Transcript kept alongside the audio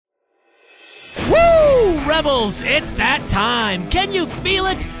Rebels, it's that time. Can you feel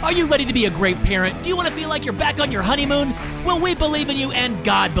it? Are you ready to be a great parent? Do you want to feel like you're back on your honeymoon? Well, we believe in you and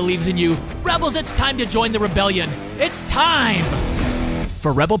God believes in you. Rebels, it's time to join the rebellion. It's time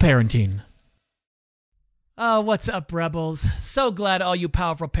for Rebel Parenting. Oh, what's up, Rebels? So glad all you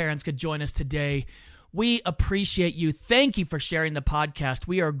powerful parents could join us today. We appreciate you. Thank you for sharing the podcast.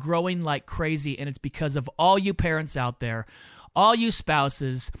 We are growing like crazy, and it's because of all you parents out there, all you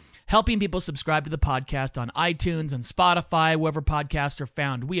spouses, helping people subscribe to the podcast on iTunes and Spotify, wherever podcasts are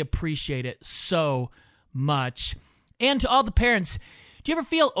found. We appreciate it so much. And to all the parents, do you ever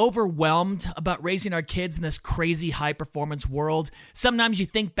feel overwhelmed about raising our kids in this crazy high-performance world? Sometimes you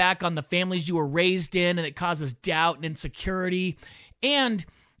think back on the families you were raised in, and it causes doubt and insecurity. And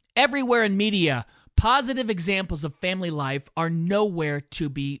everywhere in media, positive examples of family life are nowhere to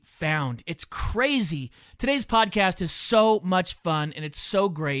be found. It's crazy. Today's podcast is so much fun, and it's so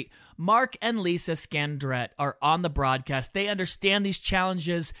great. Mark and Lisa Scandrette are on the broadcast. They understand these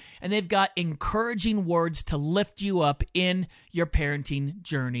challenges, and they've got encouraging words to lift you up in your parenting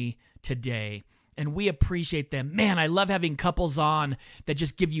journey today. And we appreciate them. Man, I love having couples on that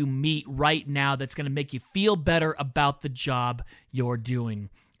just give you meat right now that's going to make you feel better about the job you're doing.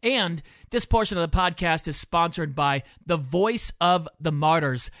 And this portion of the podcast is sponsored by the Voice of the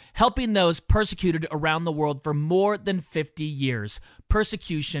Martyrs, helping those persecuted around the world for more than 50 years.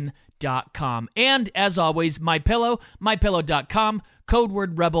 Persecution.com. And as always, MyPillow, MyPillow.com, code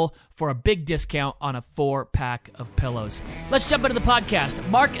word REBEL for a big discount on a 4-pack of pillows. Let's jump into the podcast.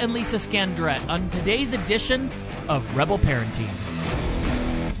 Mark and Lisa Scandrette on today's edition of Rebel Parenting.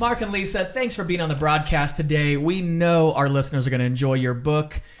 Mark and Lisa, thanks for being on the broadcast today. We know our listeners are going to enjoy your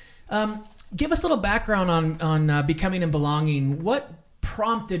book. Give us a little background on Becoming and Belonging. What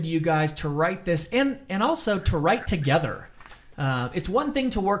prompted you guys to write this and also to write together? It's one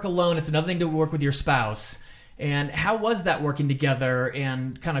thing to work alone. It's another thing to work with your spouse. And how was that working together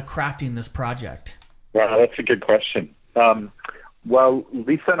and kind of crafting this project? Wow, that's a good question. Well,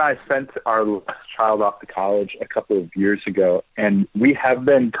 Lisa and I sent our last child off to college a couple of years ago, and we have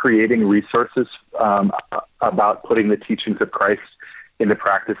been creating resources about putting the teachings of Christ into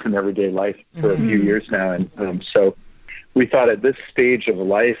practice in everyday life for a few years now. And so we thought at this stage of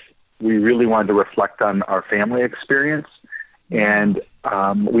life, we really wanted to reflect on our family experience. And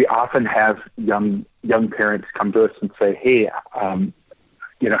we often have young parents come to us and say, hey,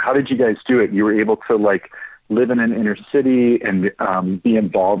 how did you guys do it? You were able to live in an inner city and be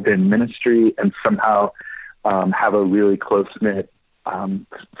involved in ministry and somehow have a really close-knit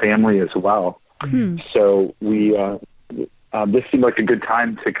family as well. So we this seemed like a good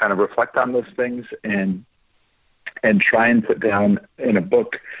time to kind of reflect on those things and try and put down in a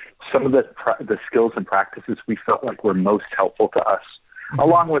book some of the skills and practices we felt like were most helpful to us,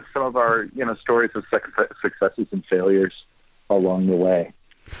 along with some of our stories of successes and failures along the way.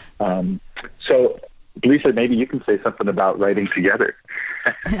 So Lisa, maybe you can say something about writing together.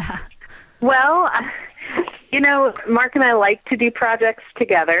 Well, Mark and I like to do projects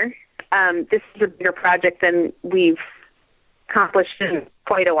together. This is a bigger project than we've accomplished in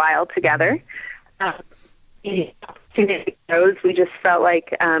quite a while together. We just felt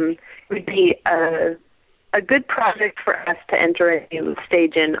like it would be a good project for us to enter a new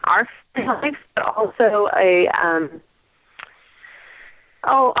stage in our life, but also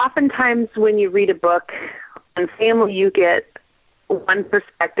oftentimes when you read a book on family, you get one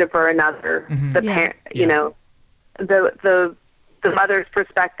perspective or another. The mother's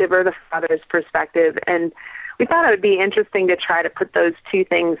perspective or the father's perspective, and we thought it would be interesting to try to put those two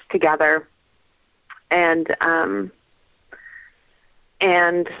things together. And I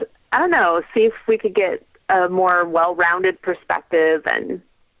don't know, see if we could get a more well-rounded perspective, and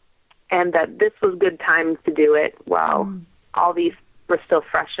that this was good time to do it while all these were still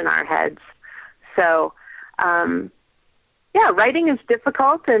fresh in our heads. So, writing is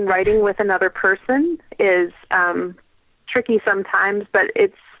difficult, and writing with another person is tricky sometimes, but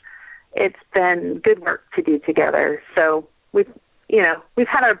it's been good work to do together. So we've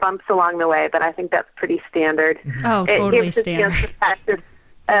had our bumps along the way, but I think that's pretty standard. Oh, totally standard.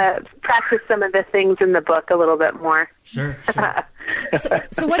 Practice some of the things in the book a little bit more. Sure. So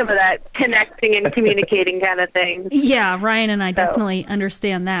what's, some of that connecting and communicating kind of thing. Yeah, Ryan and I definitely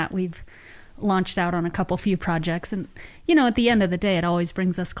understand that. We've launched out on a few projects, and at the end of the day, it always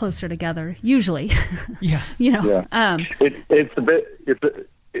brings us closer together. Usually, Yeah.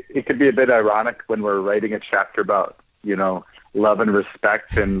 It could be a bit ironic when we're writing a chapter about love and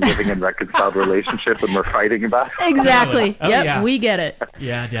respect and living in reconciled relationship, and we're fighting about it. Exactly. Oh, yep, yeah. We get it.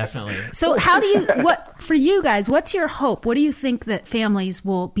 Yeah, definitely. So for you guys, what's your hope? What do you think that families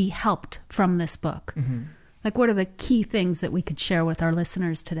will be helped from this book? Like, what are the key things that we could share with our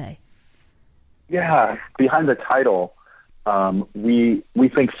listeners today? Yeah, behind the title, we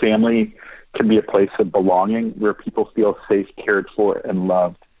think family can be a place of belonging where people feel safe, cared for, and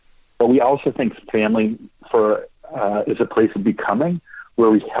loved. But we also think family is a place of becoming where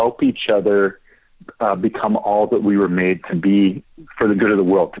we help each other become all that we were made to be for the good of the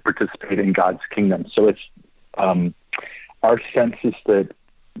world, to participate in God's kingdom. So it's our sense is that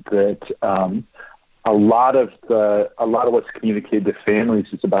a lot of what's communicated to families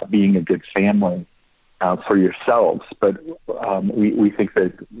is about being a good family for yourselves. But we think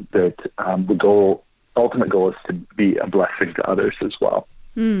that the ultimate goal is to be a blessing to others as well.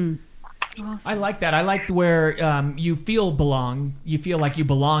 Awesome. I like that. I like where you feel like you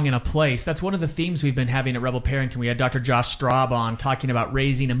belong in a place. That's one of the themes we've been having at Rebel Parenting. We had Dr. Josh Straub on talking about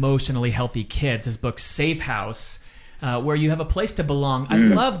raising emotionally healthy kids. His book, Safe House, where you have a place to belong. I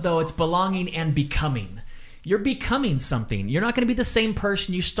love, though, it's belonging and becoming. You're becoming something. You're not going to be the same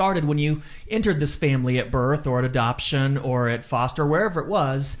person you started when you entered this family at birth or at adoption or at foster, wherever it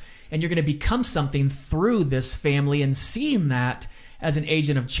was, and you're going to become something through this family and seeing that as an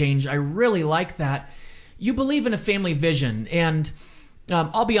agent of change. I really like that. You believe in a family vision, and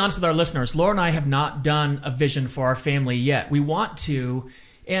I'll be honest with our listeners. Laura and I have not done a vision for our family yet. We want to,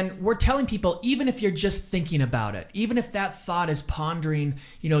 and we're telling people, even if you're just thinking about it, even if that thought is pondering,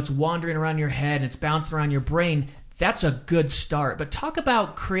 it's wandering around your head and it's bouncing around your brain, that's a good start. But talk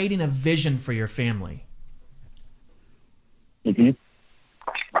about creating a vision for your family. Mm-hmm.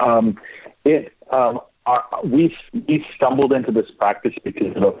 We stumbled into this practice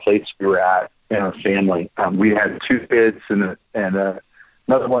because of a place we were at in our family. We had 2 kids and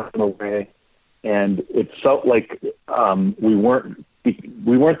another one on the way, and it felt like we weren't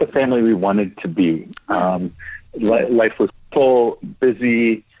the family we wanted to be. Life was full,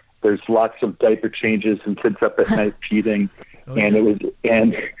 busy. There's lots of diaper changes and kids up at night feeding,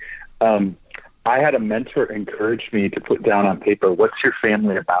 I had a mentor encourage me to put down on paper, what's your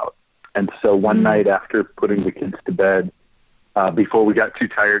family about? And so one night after putting the kids to bed, before we got too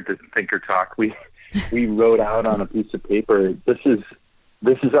tired to think or talk, we wrote out on a piece of paper, this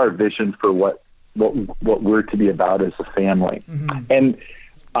is our vision for what we're to be about as a family. Mm-hmm. And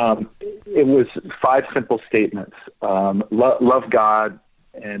it was 5 simple statements. Love God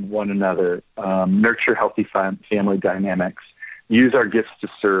and one another, nurture healthy family dynamics, use our gifts to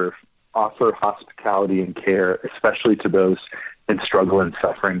serve, offer hospitality and care, especially to those in struggle and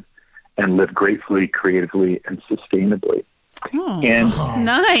suffering, and live gratefully, creatively, and sustainably.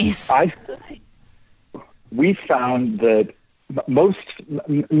 Nice. We found that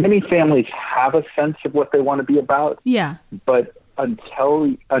many families have a sense of what they want to be about. Yeah. But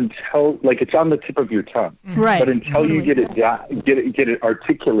until like it's on the tip of your tongue. Right. But until you get it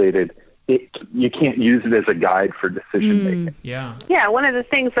articulated, you can't use it as a guide for decision making. Yeah. Yeah, one of the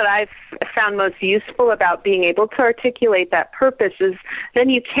things that I've found most useful about being able to articulate that purpose is then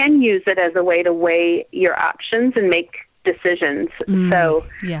you can use it as a way to weigh your options and make decisions. So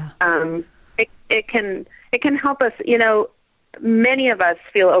it can help us, many of us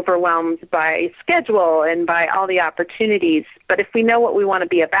feel overwhelmed by schedule and by all the opportunities, but if we know what we want to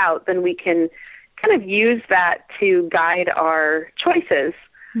be about, then we can kind of use that to guide our choices.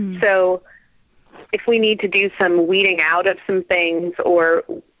 So if we need to do some weeding out of some things, or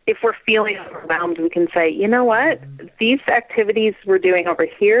if we're feeling overwhelmed, we can say, you know what, these activities we're doing over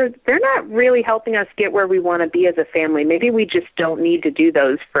here, they're not really helping us get where we want to be as a family. Maybe we just don't need to do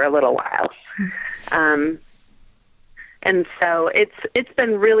those for a little while. And so it's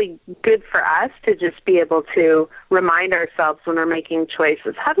been really good for us to just be able to remind ourselves when we're making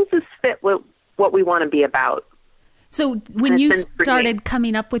choices, how does this fit with what we want to be about? So when you started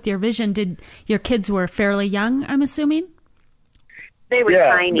coming up with your vision, did your kids were fairly young, I'm assuming? They were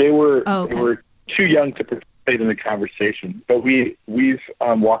tiny. They were too young to participate in the conversation. But we've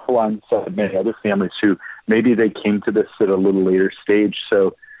walked alongside many other families who maybe they came to this at a little later stage.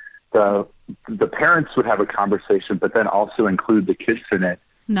 So the parents would have a conversation, but then also include the kids in it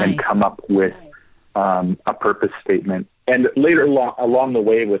and come up with a purpose statement. And later along the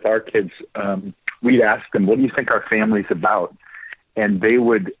way with our kids, we'd ask them, what do you think our family's about? And it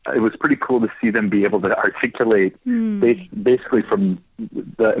was pretty cool to see them be able to articulate basically from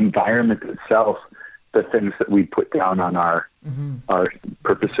the environment itself, the things that we put down on our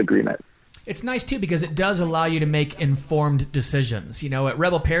purpose agreement. It's nice too, because it does allow you to make informed decisions. At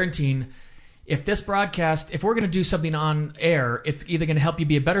Rebel Parenting, if we're going to do something on air, it's either going to help you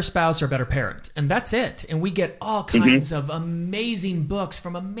be a better spouse or a better parent. And that's it. And we get all kinds of amazing books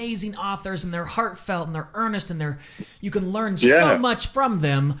from amazing authors, and they're heartfelt and they're earnest and you can learn so much from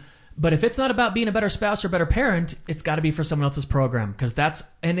them. But if it's not about being a better spouse or better parent, it's got to be for someone else's program, because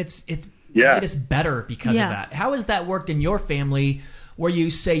it's made us better because of that. How has that worked in your family, where you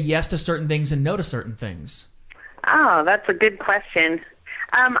say yes to certain things and no to certain things? Oh, that's a good question.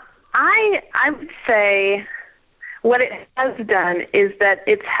 I would say what it has done is that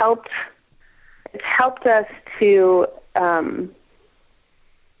it's helped us to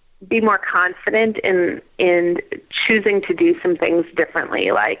be more confident in choosing to do some things differently.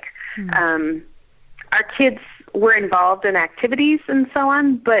 Like our kids were involved in activities and so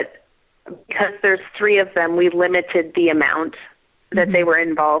on, but because there's 3 of them, we limited the amount that they were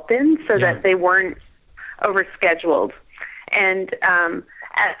involved in so that they weren't overscheduled. And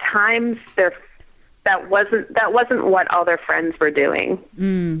at times that wasn't what all their friends were doing.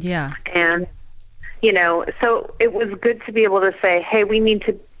 And so it was good to be able to say, hey,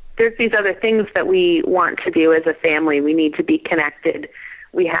 there's these other things that we want to do as a family. We need to be connected.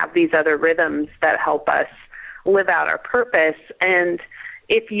 We have these other rhythms that help us live out our purpose. And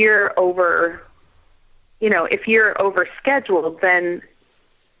if you're overscheduled, then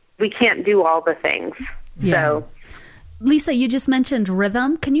we can't do all the things. So, Lisa, you just mentioned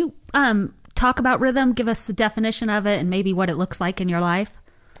rhythm. Can you talk about rhythm? Give us a definition of it and maybe what it looks like in your life.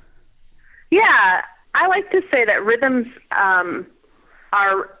 Yeah, I like to say that rhythms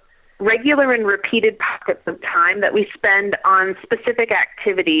are regular and repeated pockets of time that we spend on specific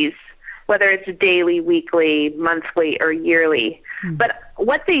activities, whether it's daily, weekly, monthly, or yearly. But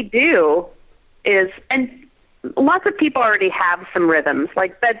what they do is, and lots of people already have some rhythms,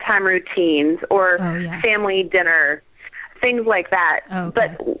 like bedtime routines or family dinner, things like that.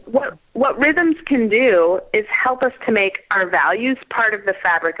 But what rhythms can do is help us to make our values part of the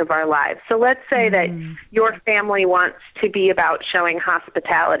fabric of our lives. So let's say that your family wants to be about showing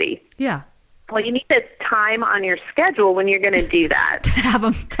hospitality. Yeah. Well, you need the time on your schedule when you're going to do that.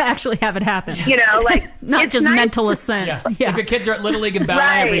 to actually have it happen. Like not just mental assent. If your kids are at Little League and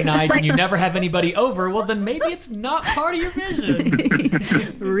ballet every night and you never have anybody over, well, then maybe it's not part of your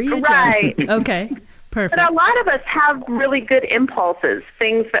vision. Readjust. Right. Okay. Perfect. But a lot of us have really good impulses,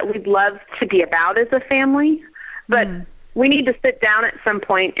 things that we'd love to be about as a family, but we need to sit down at some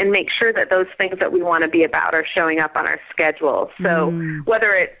point and make sure that those things that we want to be about are showing up on our schedule. So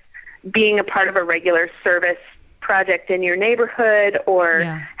whether it's being a part of a regular service project in your neighborhood or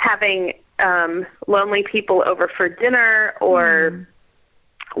having lonely people over for dinner, or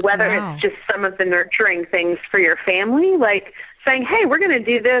whether it's just some of the nurturing things for your family, like saying, hey, we're going to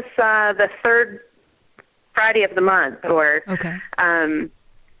do this the third Friday of the month, or our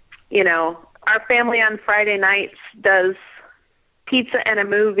family on Friday nights does pizza and a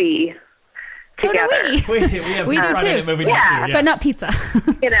movie together. So do we. We do too. Movie night too, but not pizza.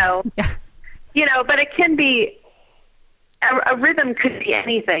 But it can be a rhythm could be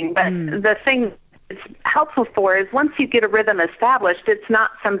anything. But the thing it's helpful for is once you get a rhythm established, it's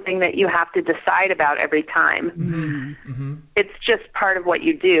not something that you have to decide about every time. It's just part of what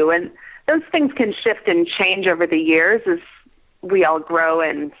you do, and those things can shift and change over the years as we all grow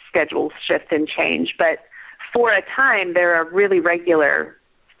and schedules shift and change. But for a time, they're a really regular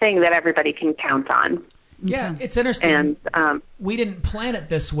thing that everybody can count on. Yeah, it's interesting. And we didn't plan it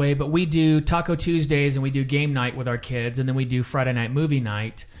this way, but we do Taco Tuesdays and we do game night with our kids, and then we do Friday night movie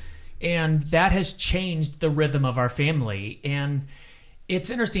night. And that has changed the rhythm of our family. And it's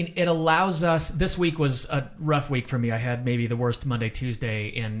interesting. It allows us. This week was a rough week for me. I had maybe the worst Monday, Tuesday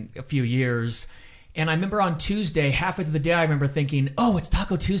in a few years. And I remember on Tuesday, halfway through the day, I remember thinking, oh, it's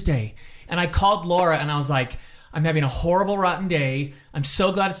Taco Tuesday. And I called Laura and I was like, I'm having a horrible, rotten day. I'm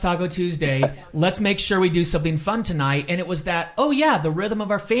so glad it's Taco Tuesday. Let's make sure we do something fun tonight. And it was that, oh yeah, the rhythm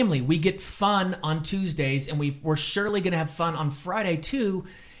of our family. We get fun on Tuesdays, and we're surely going to have fun on Friday too.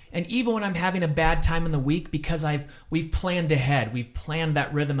 And even when I'm having a bad time in the week, because we've planned ahead, we've planned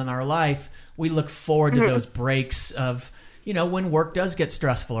that rhythm in our life, we look forward to those breaks of, when work does get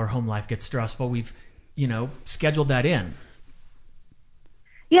stressful or home life gets stressful, we've, scheduled that in.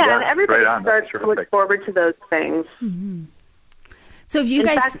 Yeah, and everybody starts to look forward to those things. So if you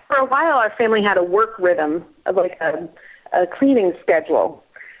guys... In fact, for a while, our family had a work rhythm of like a cleaning schedule.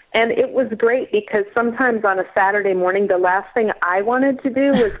 And it was great because sometimes on a Saturday morning, the last thing I wanted to do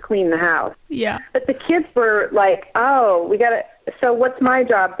was clean the house. Yeah. But the kids were like, oh, so what's my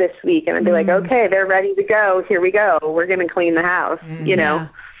job this week? And I'd be like, okay, they're ready to go. Here we go. We're going to clean the house, Yeah.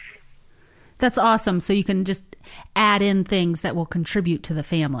 That's awesome. So you can just add in things that will contribute to the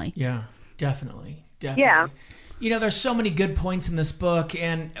family. Yeah, definitely. Yeah. There's so many good points in this book,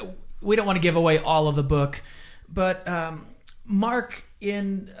 and we don't want to give away all of the book, but Mark,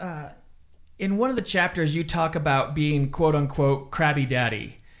 in one of the chapters, you talk about being quote unquote crabby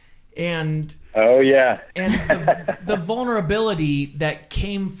daddy, And oh yeah, and the vulnerability that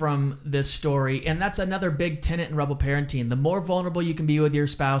came from this story, and that's another big tenet in Rebel Parenting. The more vulnerable you can be with your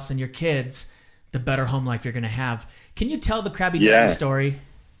spouse and your kids, the better home life you're going to have. Can you tell the Krabby Daddy story?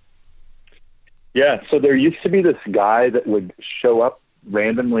 Yeah, so there used to be this guy that would show up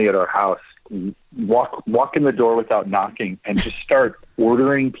randomly at our house, walk in the door without knocking, and just start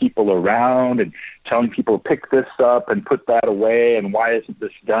ordering people around and telling people, pick this up and put that away, and why isn't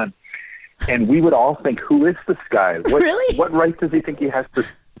this done? And we would all think, who is this guy? Really? What right does he think he has to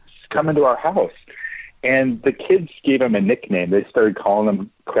come into our house? And the kids gave him a nickname. They started calling him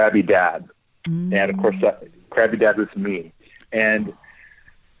Krabby Dad. And, of course, Krabby Dad was me. And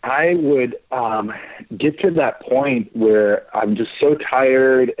I would get to that point where I'm just so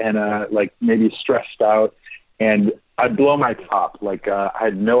tired and like maybe stressed out, and I'd blow my top. Like I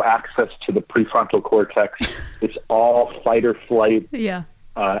had no access to the prefrontal cortex. It's all fight or flight. Yeah.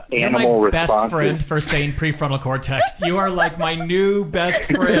 Animal You're my responses. best friend for saying prefrontal cortex. You are like my new best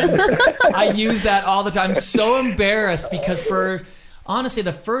friend. I use that all the time. I'm so embarrassed because for honestly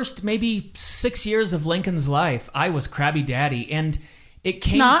the first maybe 6 years of Lincoln's life, I was Krabby Daddy, and it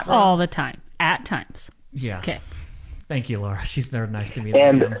came Not from, all the time. At times. Yeah. Okay. Thank you, Laura. She's very nice to me.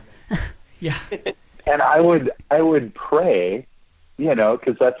 And yeah. and I would pray,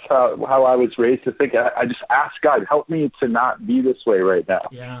 because that's how I was raised to think. I just ask God, help me to not be this way right now.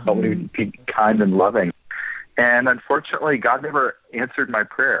 Yeah. Help me to be kind and loving. And unfortunately, God never answered my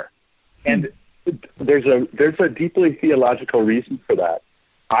prayer. And there's a deeply theological reason for that.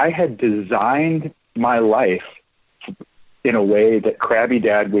 I had designed my life in a way that Krabby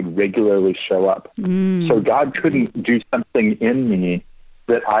Dad would regularly show up. So God couldn't do something in me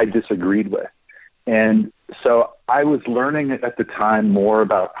that I disagreed with. And so I was learning at the time more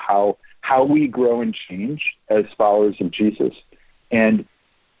about how we grow and change as followers of Jesus. And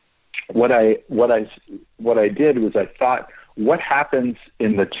what I did was I thought, what happens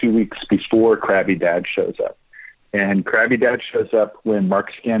in the 2 weeks before Krabby Dad shows up? And Krabby Dad shows up when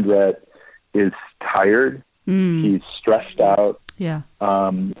Mark Scandrette is tired, he's stressed out,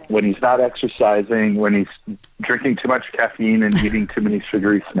 when he's not exercising, when he's drinking too much caffeine and eating too many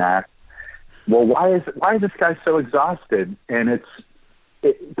sugary snacks. Well, why is this guy so exhausted? And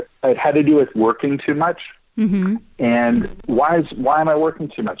it had to do with working too much. Mm-hmm. And why am I working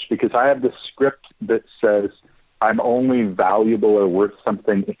too much? Because I have this script that says I'm only valuable or worth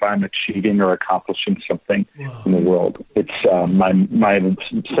something if I'm achieving or accomplishing something in the world. It's my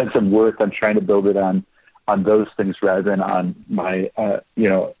sense of worth. I'm trying to build it on those things rather than on my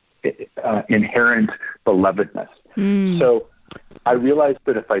inherent belovedness. So I realized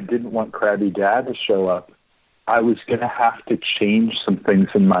that if I didn't want Krabby Dad to show up, I was going to have to change some things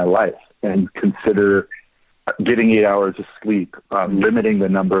in my life and consider getting 8 hours of sleep, limiting the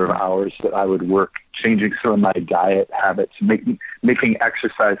number of hours that I would work, changing some of my diet habits, making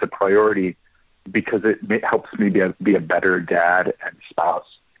exercise a priority because it helps me be a better dad and spouse.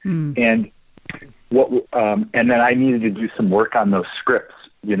 And and then I needed to do some work on those scripts,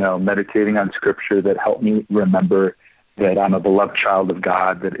 meditating on scripture that helped me remember that I'm a beloved child of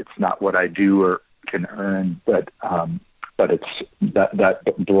God, that it's not what I do or can earn, but it's that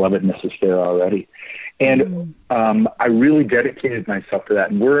belovedness is there already. And I really dedicated myself to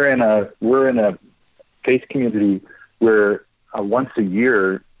that. And we're in a faith community where once a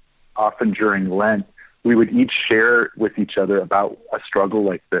year, often during Lent, we would each share with each other about a struggle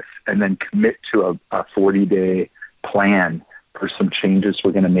like this and then commit to a 40-day plan for some changes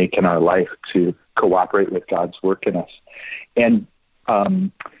we're going to make in our life to cooperate with God's work in us. And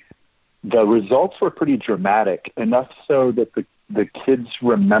the results were pretty dramatic, enough so that the kids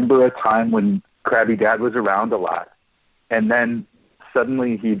remember a time when Krabby Dad was around a lot, and then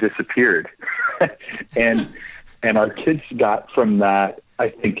suddenly he disappeared. and our kids got from that, I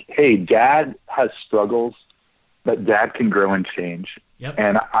think, hey, Dad has struggles, but Dad can grow and change. Yep.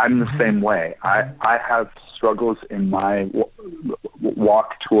 And I'm the same way. I have struggles in my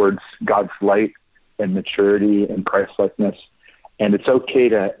walk towards God's light and maturity and Christ-likeness, and it's okay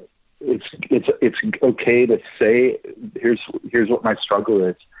to okay to say, here's what my struggle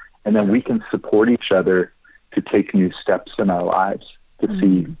is, and then we can support each other to take new steps in our lives to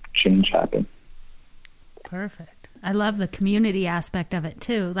see change happen. Perfect. I love the community aspect of it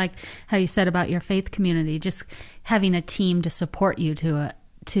too, like how you said about your faith community, just having a team to support you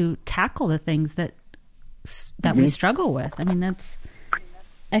to tackle the things that we struggle with. I mean,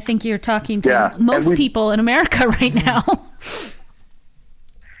 I think you're talking to most people in America right now.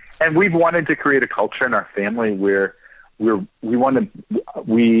 And we've wanted to create a culture in our family where we want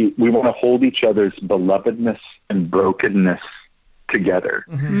to hold each other's belovedness and brokenness together.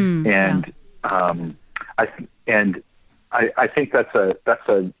 And I think that's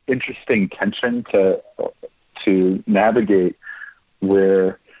a interesting tension to navigate,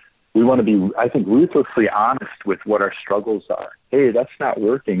 where we want to be, I think, ruthlessly honest with what our struggles are. Hey, that's not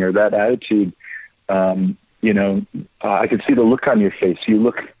working, or that attitude. I can see the look on your face.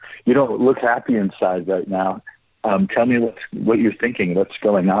 You don't look happy inside right now. Tell me what you're thinking, what's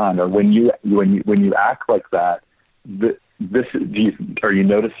going on, or when you act like that. Are you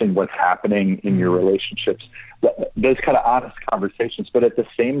noticing what's happening in your relationships? Those kind of honest conversations, but at the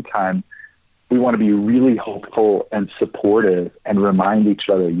same time, we want to be really hopeful and supportive and remind each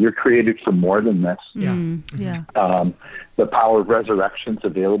other, you're created for more than this. The power of resurrection is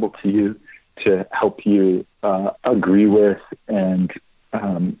available to you to help you agree with and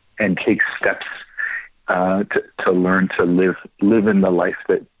take steps to learn to live in the life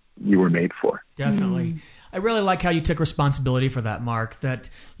that you were made for. Definitely. I really like how you took responsibility for that, Mark, that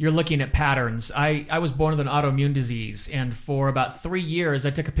you're looking at patterns. I was born with an autoimmune disease, and for about 3 years, I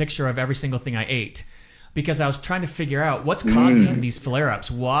took a picture of every single thing I ate because I was trying to figure out what's causing these flare-ups.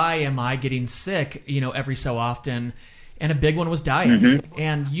 Why am I getting sick, every so often? And a big one was diet.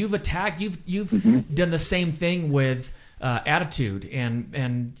 And you've done the same thing with attitude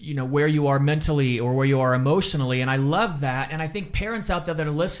and where you are mentally or where you are emotionally. And I love that. And I think parents out there that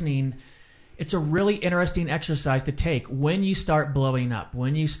are listening, it's a really interesting exercise to take when you start blowing up,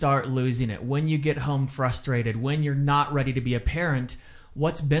 when you start losing it, when you get home frustrated, when you're not ready to be a parent.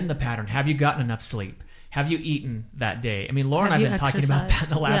 What's been the pattern? Have you gotten enough sleep? Have you eaten that day? I mean, Laura and I have been talking about that in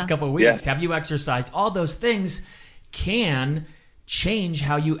the last couple of weeks. Yeah. Have you exercised? All those things can change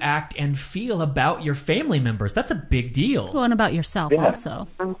how you act and feel about your family members. That's a big deal. Well, and about yourself also.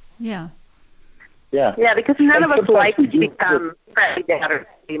 Yeah. Yeah. Yeah, because none of us like to become Freddy dad or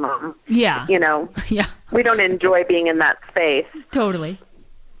Freddy mom. Yeah. Yeah. We don't enjoy being in that space. Totally.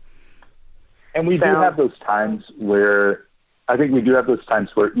 And we do have those times where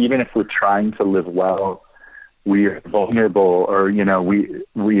even if we're trying to live well, we are vulnerable, or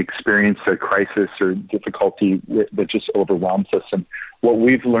we experience a crisis or difficulty that just overwhelms us. And what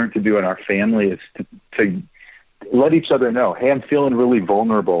we've learned to do in our family is to let each other know, hey, I'm feeling really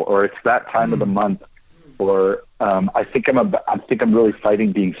vulnerable, or it's that time of the month, or I think I'm really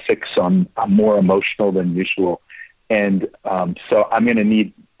fighting being sick, so I'm more emotional than usual, and so I'm going to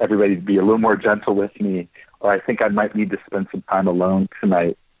need everybody to be a little more gentle with me, or I think I might need to spend some time alone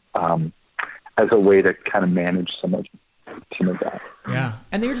tonight. As a way to kind of manage some of that. Yeah.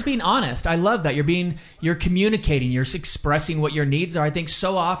 And you're just being honest. I love that. You're communicating, you're expressing what your needs are. I think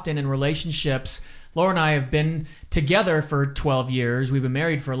so often in relationships, Laura and I have been together for 12 years. We've been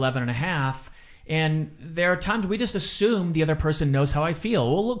married for 11 and a half. And there are times we just assume the other person knows how I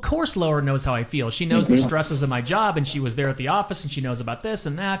feel. Well, of course Laura knows how I feel. She knows the stresses of my job, and she was there at the office, and she knows about this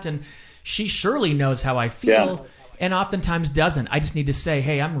and that. And she surely knows how I feel. Yeah. And oftentimes doesn't. I just need to say,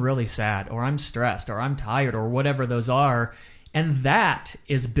 hey, I'm really sad, or I'm stressed, or I'm tired, or whatever those are. And that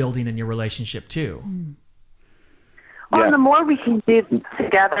is building in your relationship too. Well, and the more we can do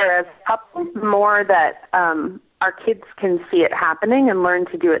together as couples, the more that our kids can see it happening and learn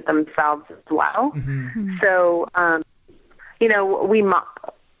to do it themselves as well. So,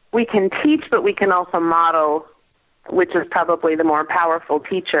 we can teach, but we can also model, which is probably the more powerful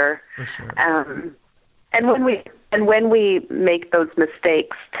teacher. For sure. And when we make those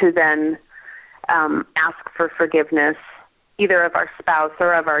mistakes, to then ask for forgiveness, either of our spouse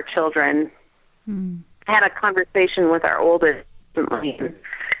or of our children. I had a conversation with our oldest recently, and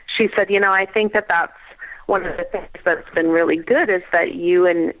she said, I think that's one of the things that's been really good, is that you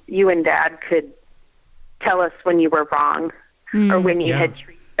and Dad could tell us when you were wrong or when you had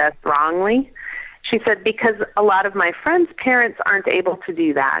treated us wrongly. She said, because a lot of my friends' parents aren't able to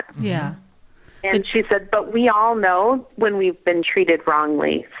do that. Yeah. And she said, but we all know when we've been treated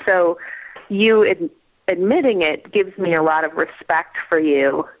wrongly. So you admitting it gives me a lot of respect for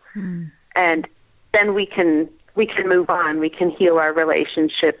you. And then we can move on. We can heal our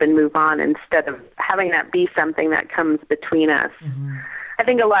relationship and move on, instead of having that be something that comes between us. I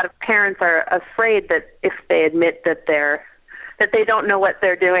think a lot of parents are afraid that if they admit that they don't know what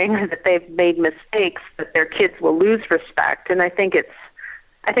they're doing, or that they've made mistakes, that their kids will lose respect. And I think it's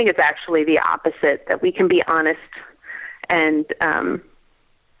actually the opposite, that we can be honest and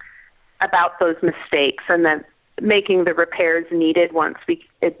about those mistakes, and that making the repairs needed once we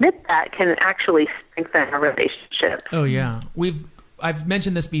admit that can actually strengthen our relationship. Oh yeah. I've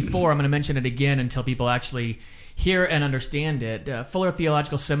mentioned this before. I'm going to mention it again until people actually hear and understand it. Fuller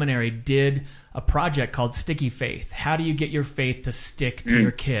Theological Seminary did a project called Sticky Faith. How do you get your faith to stick to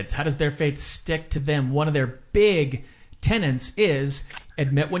your kids? How does their faith stick to them? One of their big tenets is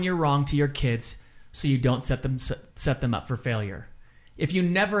admit when you're wrong to your kids so you don't set them up for failure. If you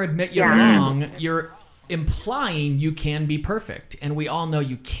never admit you're wrong, you're implying you can be perfect, and we all know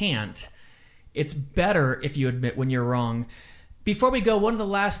you can't. It's better if you admit when you're wrong. Before we go, one of the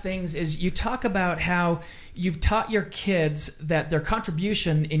last things is you talk about how you've taught your kids that their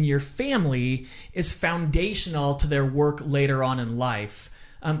contribution in your family is foundational to their work later on in life.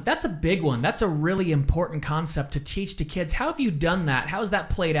 That's a big one. That's a really important concept to teach to kids. How have you done that? How has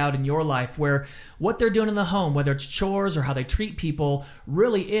that played out in your life where what they're doing in the home, whether it's chores or how they treat people,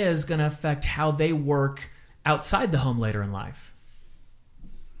 really is going to affect how they work outside the home later in life?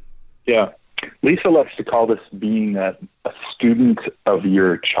 Yeah. Lisa loves to call this being a student of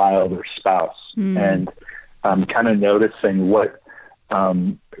your child or spouse, and kind of noticing what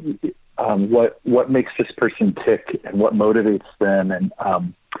makes this person tick and what motivates them, and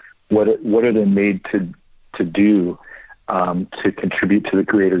what are they made to do to contribute to the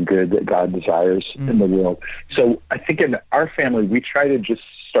greater good that God desires in the world. So I think in our family, we try to just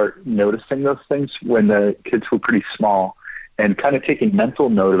start noticing those things when the kids were pretty small, and kind of taking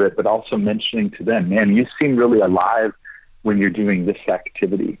mental note of it, but also mentioning to them, man, you seem really alive when you're doing this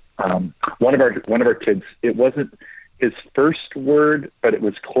activity. One of our kids, it wasn't his first word, but it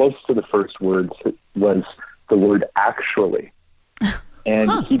was close to the first words. It was the word actually.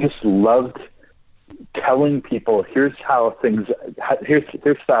 And he just loved telling people, here's how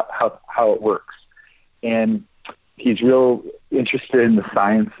it works. And he's real interested in the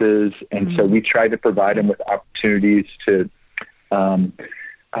sciences. And so we tried to provide him with opportunities to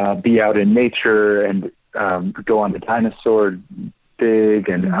be out in nature and go on the dinosaur dig,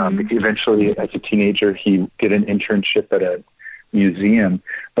 and eventually as a teenager he did an internship at a museum.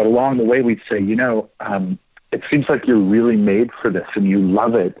 But along the way we'd say, it seems like you're really made for this and you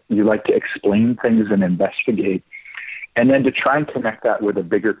love it. You like to explain things and investigate. And then to try and connect that with a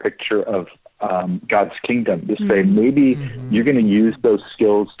bigger picture of God's kingdom, to say maybe you're going to use those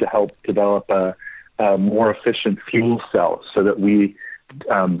skills to help develop a more efficient fuel cell so that we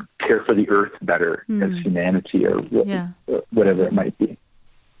care for the earth better as humanity, or whatever it might be.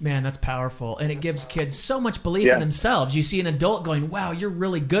 Man, that's powerful. And it gives kids so much belief in themselves. You see an adult going, wow, you're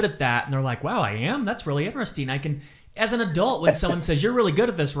really good at that. And they're like, wow, I am? That's really interesting. I can, as an adult, when someone says, you're really good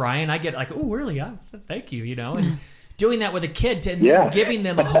at this, Ryan, I get like, oh, really? Yeah, thank you, And doing that with a kid and giving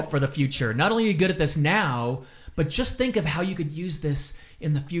them a hope for the future. Not only are you good at this now, but just think of how you could use this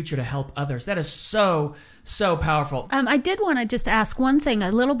in the future to help others. That is so, so powerful. I did want to just ask one thing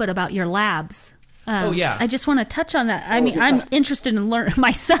a little bit about your labs. I just want to touch on that. I'm interested in learning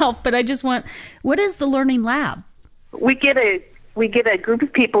myself, but what is the Learning Lab? We get a group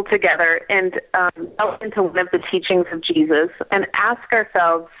of people together and delve into one of the teachings of Jesus and ask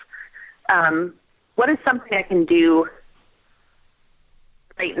ourselves, what is something I can do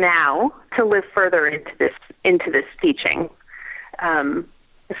right now to live further into this teaching?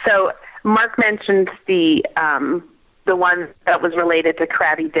 So Mark mentioned the one that was related to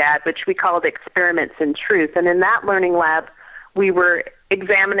Crabby Dad, which we called Experiments in Truth. And in that Learning Lab, we were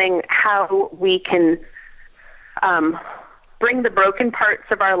examining how we can bring the broken parts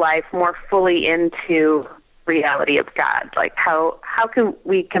of our life more fully into reality of God. Like how can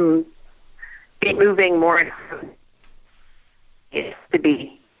we be moving more to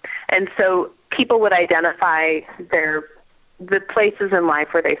be. And so people would identify the places in life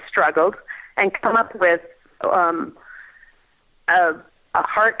where they struggled and come up with a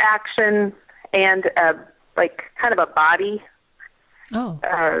heart action and kind of a body,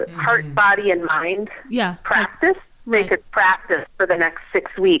 heart, body, and mind practice. They could practice for the next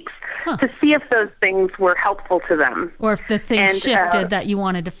 6 weeks to see if those things were helpful to them. Or if the things shifted that you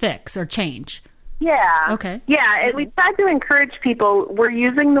wanted to fix or change. Yeah. Okay. Yeah, and we tried to encourage people. We're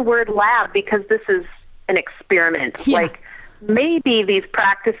using the word lab because this is an experiment. Yeah. Like, maybe these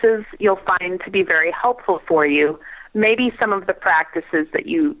practices you'll find to be very helpful for you. Maybe some of the practices that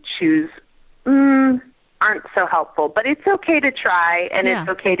you choose aren't so helpful. But it's okay to try, and it's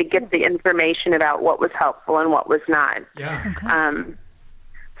okay to get the information about what was helpful and what was not. Yeah. Okay.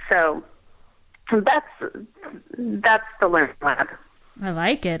 So that's the Learning Lab. I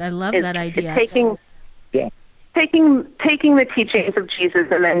like it. I love that idea. Taking the teachings of Jesus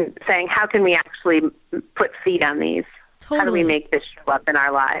and then saying, how can we actually put feet on these? Totally. How do we make this show up in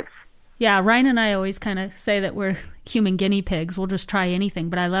our lives? Yeah, Ryan and I always kind of say that we're human guinea pigs. We'll just try anything.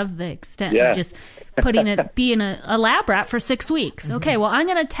 But I love the extent of just being a lab rat for 6 weeks. Mm-hmm. Okay, well, I'm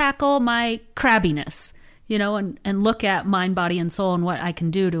going to tackle my crabbiness, and look at mind, body, and soul and what I can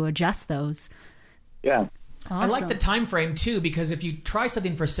do to adjust those. Yeah. Awesome. I like the time frame too, because if you try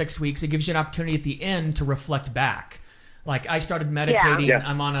something for 6 weeks, it gives you an opportunity at the end to reflect back. Like I started meditating. Yeah.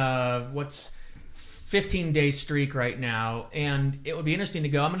 I'm on a 15-day streak right now, and it would be interesting to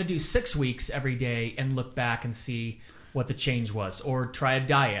go, I'm going to do 6 weeks every day and look back and see what the change was, or try a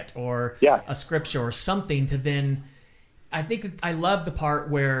diet or a scripture or something to then, I think I love the part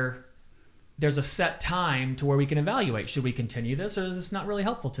where there's a set time to where we can evaluate. Should we continue this, or is this not really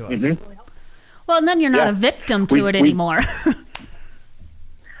helpful to us? Mm-hmm. Well, and then you're not a victim to it anymore.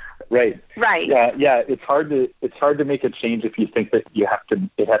 Right. Right. Yeah. It's hard to make a change if you think that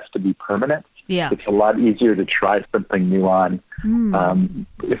it has to be permanent. Yeah. It's a lot easier to try something new on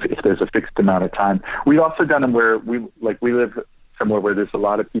if there's a fixed amount of time. We've also done them where we live somewhere where there's a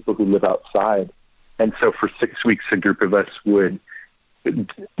lot of people who live outside, and so for 6 weeks a group of us would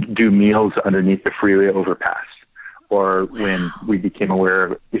do meals underneath the freeway overpass. Or when we became aware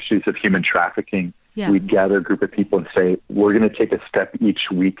of issues of human trafficking, we'd gather a group of people and say, we're going to take a step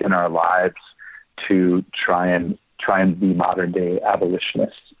each week in our lives to try and be modern day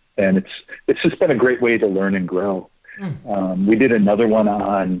abolitionists. And it's just been a great way to learn and grow. We did another one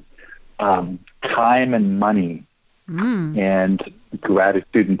on time and money and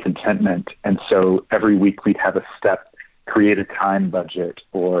gratitude and contentment. And so every week we'd have a step, create a time budget,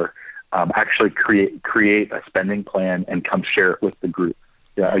 or actually create a spending plan and come share it with the group,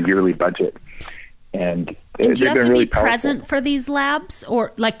 a yearly budget. And do you have to really be present for these labs,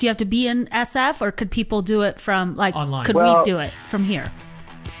 or do you have to be in SF, or could people do it from online? Could we do it from here?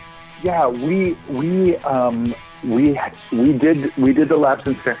 Yeah, we did the labs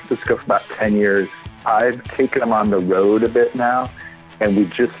in San Francisco for about 10 years. I've taken them on the road a bit now, and we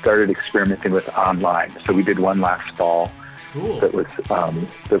just started experimenting with online. So we did one last fall. Cool. That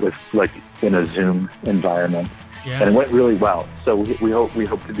was like in a Zoom environment, and it went really well. So we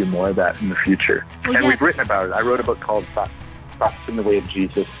hope to do more of that in the future. Well, we've written about it. I wrote a book called Thoughts in the Way of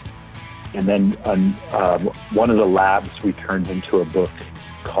Jesus, and then one of the labs we turned into a book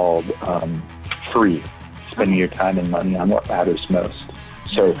called Free: Spending Your Time and Money on What Matters Most.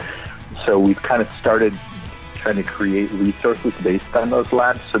 So we've kind of started trying to create resources based on those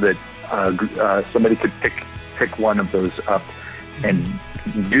labs, so that somebody could pick one of those up and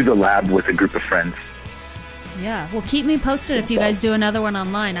do the lab with a group of friends. Yeah, well, keep me posted if you guys do another one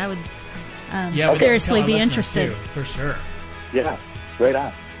online. I would seriously be interested. Too, for sure. Yeah, right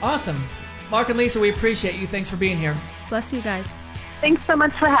on. Awesome. Mark and Lisa, we appreciate you. Thanks for being here. Bless you guys. Thanks so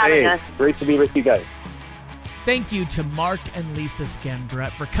much for having us. Great to be with you guys. Thank you to Mark and Lisa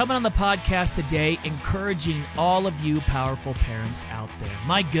Scandrett for coming on the podcast today, encouraging all of you powerful parents out there.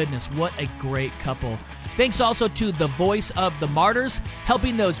 My goodness, what a great couple. Thanks also to the Voice of the Martyrs,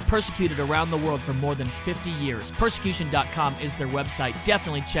 helping those persecuted around the world for more than 50 years. Persecution.com is their website.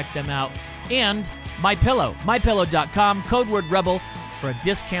 Definitely check them out. And MyPillow, MyPillow.com, code word REBEL for a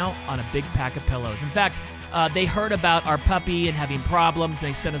discount on a big pack of pillows. In fact, they heard about our puppy and having problems, and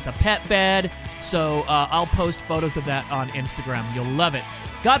they sent us a pet bed. So I'll post photos of that on Instagram. You'll love it.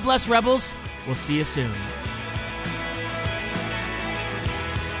 God bless, Rebels. We'll see you soon.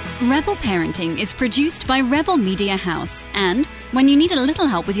 Rebel Parenting is produced by Rebel Media House, and when you need a little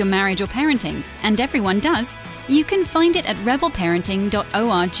help with your marriage or parenting, and everyone does, you can find it at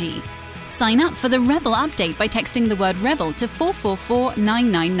rebelparenting.org. Sign up for the Rebel update by texting the word REBEL to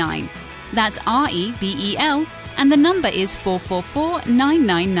 444999. That's REBEL, and the number is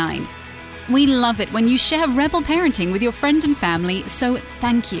 444999. We love it when you share Rebel Parenting with your friends and family, so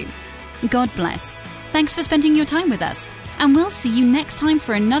thank you. God bless. Thanks for spending your time with us, and we'll see you next time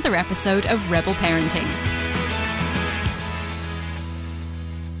for another episode of Rebel Parenting.